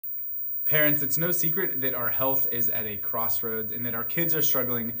Parents, it's no secret that our health is at a crossroads and that our kids are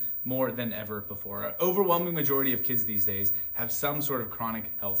struggling more than ever before. An overwhelming majority of kids these days have some sort of chronic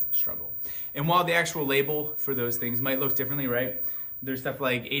health struggle. And while the actual label for those things might look differently, right? There's stuff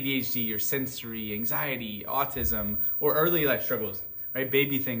like ADHD or sensory, anxiety, autism, or early life struggles, right?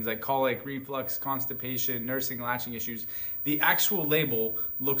 Baby things like colic, reflux, constipation, nursing, latching issues. The actual label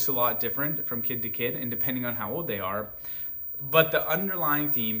looks a lot different from kid to kid and depending on how old they are. But the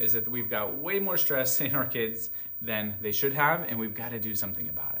underlying theme is that we've got way more stress in our kids than they should have, and we've got to do something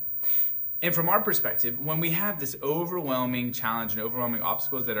about it. And from our perspective, when we have this overwhelming challenge and overwhelming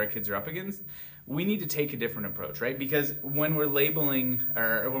obstacles that our kids are up against, we need to take a different approach, right? Because when we're labeling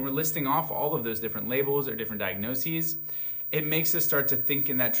or when we're listing off all of those different labels or different diagnoses, it makes us start to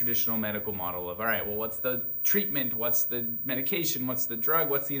think in that traditional medical model of, all right, well, what's the treatment? What's the medication? What's the drug?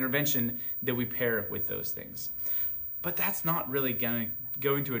 What's the intervention that we pair with those things? But that's not really going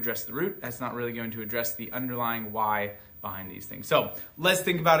to address the root. That's not really going to address the underlying why behind these things. So let's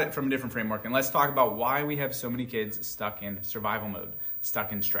think about it from a different framework, and let's talk about why we have so many kids stuck in survival mode,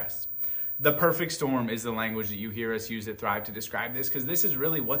 stuck in stress. The perfect storm is the language that you hear us use at Thrive to describe this, because this is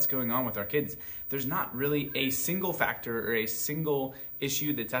really what's going on with our kids. There's not really a single factor or a single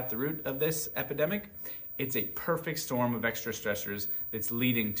issue that's at the root of this epidemic. It's a perfect storm of extra stressors that's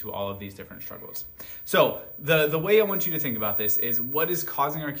leading to all of these different struggles. So the way I want you to think about this is what is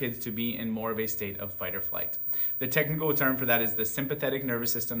causing our kids to be in more of a state of fight or flight. The technical term for that is the sympathetic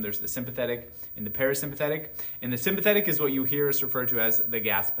nervous system. There's the sympathetic and the parasympathetic. And the sympathetic is what you hear us refer to as the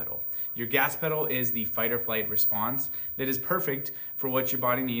gas pedal. Your gas pedal is the fight or flight response that is perfect for what your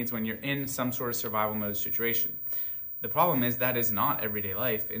body needs when you're in some sort of survival mode situation. The problem is that is not everyday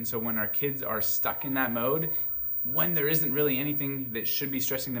life, and so when our kids are stuck in that mode, when there isn't really anything that should be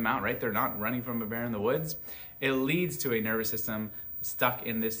stressing them out, right? They're not running from a bear in the woods. It leads to a nervous system stuck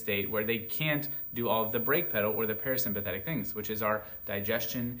in this state where they can't do all of the brake pedal or the parasympathetic things, which is our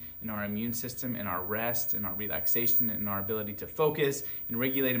digestion and our immune system and our rest and our relaxation and our ability to focus and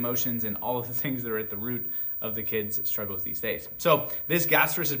regulate emotions and all of the things that are at the root of the kids' struggles these days. So this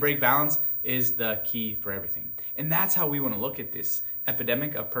gas versus brake balance is the key for everything. And that's how we want to look at this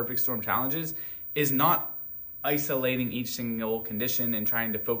epidemic of perfect storm challenges, is not isolating each single condition and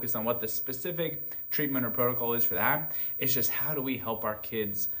trying to focus on what the specific treatment or protocol is for that. It's just how do we help our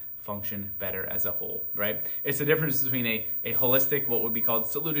kids function better as a whole, right? It's the difference between a holistic, what would be called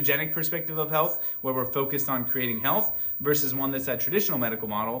salutogenic perspective of health, where we're focused on creating health, versus one that's that traditional medical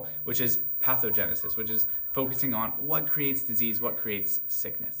model, which is pathogenesis, which is focusing on what creates disease, what creates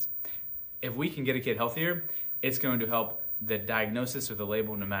sickness. If we can get a kid healthier, it's going to help the diagnosis or the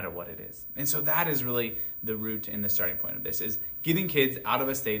label no matter what it is. And so that is really the root and the starting point of this, is getting kids out of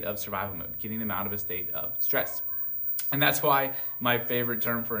a state of survival mode, getting them out of a state of stress. And that's why my favorite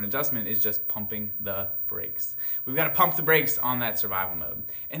term for an adjustment is just pumping the brakes. We've got to pump the brakes on that survival mode.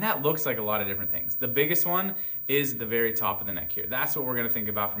 And that looks like a lot of different things. The biggest one is the very top of the neck here. That's what we're going to think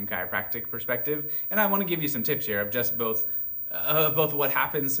about from a chiropractic perspective. And I want to give you some tips here of just both what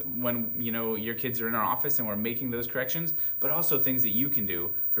happens when your kids are in our office and we're making those corrections, but also things that you can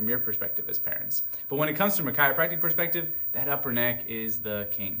do from your perspective as parents. But when it comes from a chiropractic perspective, that upper neck is the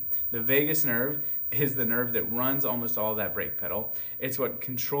king. The vagus nerve is the nerve that runs almost all of that brake pedal. It's what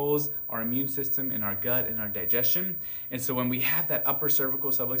controls our immune system and our gut and our digestion. And so when we have that upper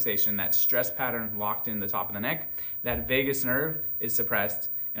cervical subluxation, that stress pattern locked in the top of the neck, that vagus nerve is suppressed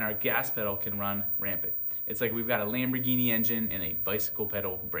and our gas pedal can run rampant. It's like we've got a Lamborghini engine and a bicycle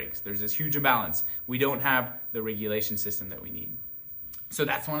pedal brakes. There's this huge imbalance. We don't have the regulation system that we need. So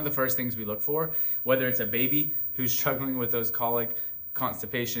that's one of the first things we look for, whether it's a baby who's struggling with those colic,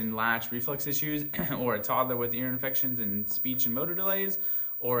 constipation, latch, reflux issues, or a toddler with ear infections and speech and motor delays,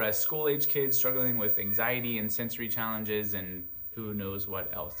 or a school-age kid struggling with anxiety and sensory challenges and who knows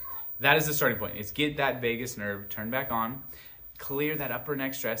what else. That is the starting point. It's get that vagus nerve turned back on, clear that upper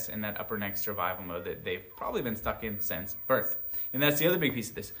neck stress and that upper neck survival mode that they've probably been stuck in since birth. And that's the other big piece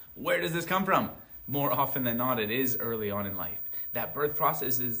of this. Where does this come from? More often than not, it is early on in life. That birth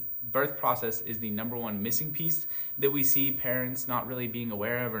process is the number one missing piece that we see parents not really being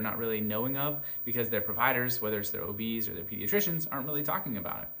aware of or not really knowing of because their providers, whether it's their OBs or their pediatricians, aren't really talking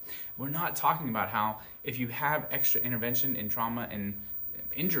about it. We're not talking about how if you have extra intervention in trauma and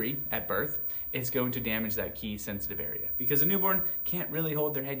injury at birth, it's going to damage that key sensitive area because a newborn can't really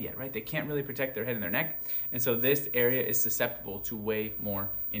hold their head yet, right? They can't really protect their head and their neck. And so this area is susceptible to way more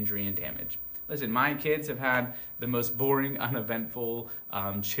injury and damage. Listen, my kids have had the most boring, uneventful,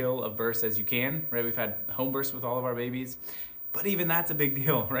 chill of births as you can, right? We've had home births with all of our babies. But even that's a big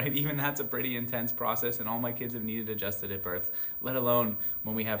deal, right? Even that's a pretty intense process, and all my kids have needed adjusted at birth, let alone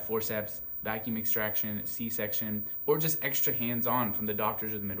when we have forceps, vacuum extraction, C-section, or just extra hands-on from the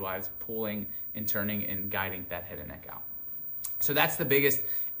doctors or the midwives pulling and turning and guiding that head and neck out. So that's the biggest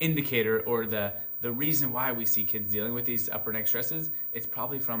indicator, or the reason why we see kids dealing with these upper neck stresses. It's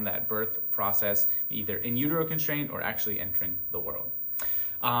probably from that birth process, either in utero constraint or actually entering the world.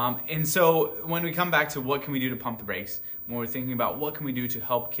 And so when we come back to what can we do to pump the brakes, when we're thinking about what can we do to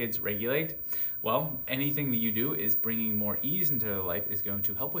help kids regulate, well, anything that you do is bringing more ease into their life is going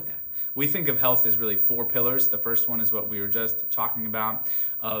to help with that. We think of health as really 4 pillars. The first one is what we were just talking about,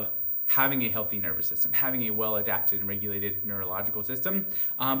 of having a healthy nervous system, having a well-adapted and regulated neurological system.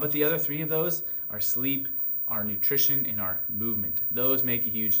 But the other 3 of those are sleep, our nutrition, and our movement. Those make a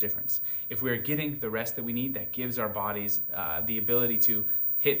huge difference. If we're getting the rest that we need, that gives our bodies the ability to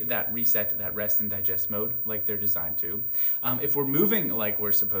hit that reset, that rest and digest mode like they're designed to. If we're moving like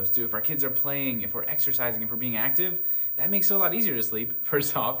we're supposed to, if our kids are playing, if we're exercising, if we're being active, that makes it a lot easier to sleep.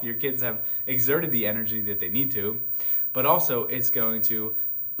 First off, your kids have exerted the energy that they need to, but also it's going to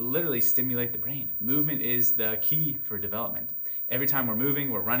literally stimulate the brain. Movement is the key for development. Every time we're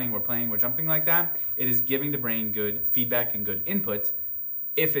moving, we're running, we're playing, we're jumping like that, it is giving the brain good feedback and good input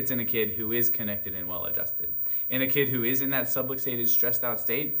if it's in a kid who is connected and well adjusted. In a kid who is in that subluxated, stressed out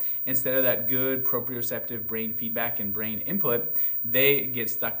state, instead of that good proprioceptive brain feedback and brain input, they get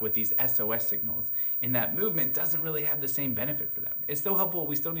stuck with these SOS signals. And that movement doesn't really have the same benefit for them. It's still helpful,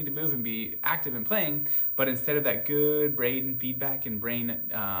 we still need to move and be active and playing, but instead of that good brain feedback and brain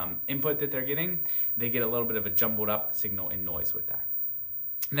input that they're getting, they get a little bit of a jumbled up signal and noise with that.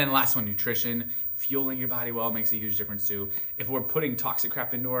 And then the last one, nutrition. Fueling your body well makes a huge difference too. If we're putting toxic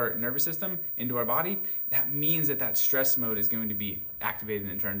crap into our nervous system, into our body, that means that stress mode is going to be activated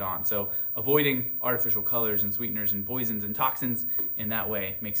and turned on. So avoiding artificial colors and sweeteners and poisons and toxins in that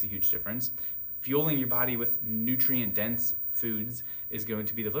way makes a huge difference. Fueling your body with nutrient-dense foods is going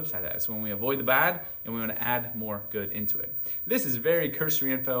to be the flip side of that. So when we avoid the bad and we want to add more good into it. This is very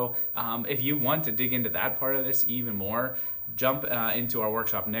cursory info. If you want to dig into that part of this even more, jump into our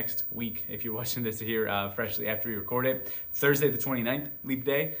workshop next week. If you're watching this here freshly after we record it, Thursday the 29th, Leap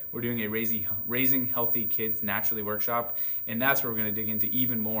Day, we're doing a Raising Healthy Kids Naturally workshop, and that's where we're going to dig into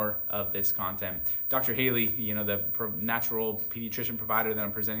even more of this content. Dr. Haley, the natural pediatrician provider that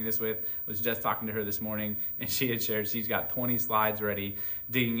I'm presenting this with, was just talking to her this morning, and she had shared she's got 20 slides ready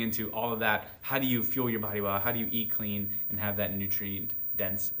digging into all of that. How do you fuel your body well? How do you eat clean and have that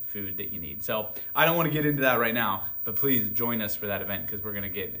nutrient-dense food that you need? So I don't want to get into that right now, but please join us for that event because we're going to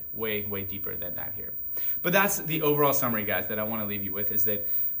get way, way deeper than that here. But that's the overall summary, guys, that I want to leave you with, is that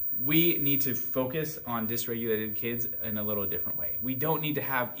we need to focus on dysregulated kids in a little different way. We don't need to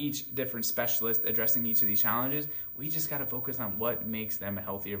have each different specialist addressing each of these challenges. We just got to focus on what makes them a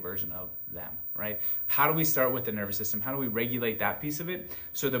healthier version of them, right? How do we start with the nervous system? How do we regulate that piece of it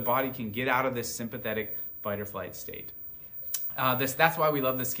so the body can get out of this sympathetic fight or flight state? That's why we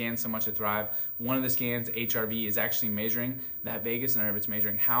love the scans so much at Thrive. One of the scans, HRV, is actually measuring that vagus nerve. It's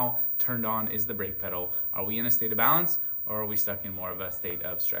measuring how turned on is the brake pedal. Are we in a state of balance, or are we stuck in more of a state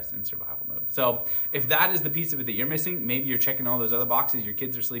of stress and survival mode? So if that is the piece of it that you're missing, maybe you're checking all those other boxes. Your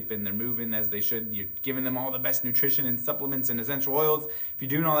kids are sleeping, they're moving as they should. You're giving them all the best nutrition and supplements and essential oils. If you're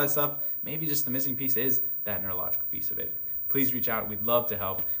doing all that stuff, maybe just the missing piece is that neurological piece of it. Please reach out. We'd love to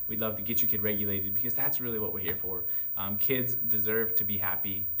help. We'd love to get your kid regulated because that's really what we're here for. Kids deserve to be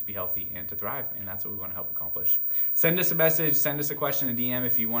happy, to be healthy, and to thrive, and that's what we want to help accomplish. Send us a message, send us a question, a DM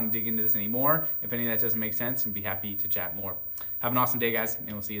if you want to dig into this anymore. If any of that doesn't make sense, and be happy to chat more. Have an awesome day, guys,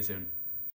 and we'll see you soon.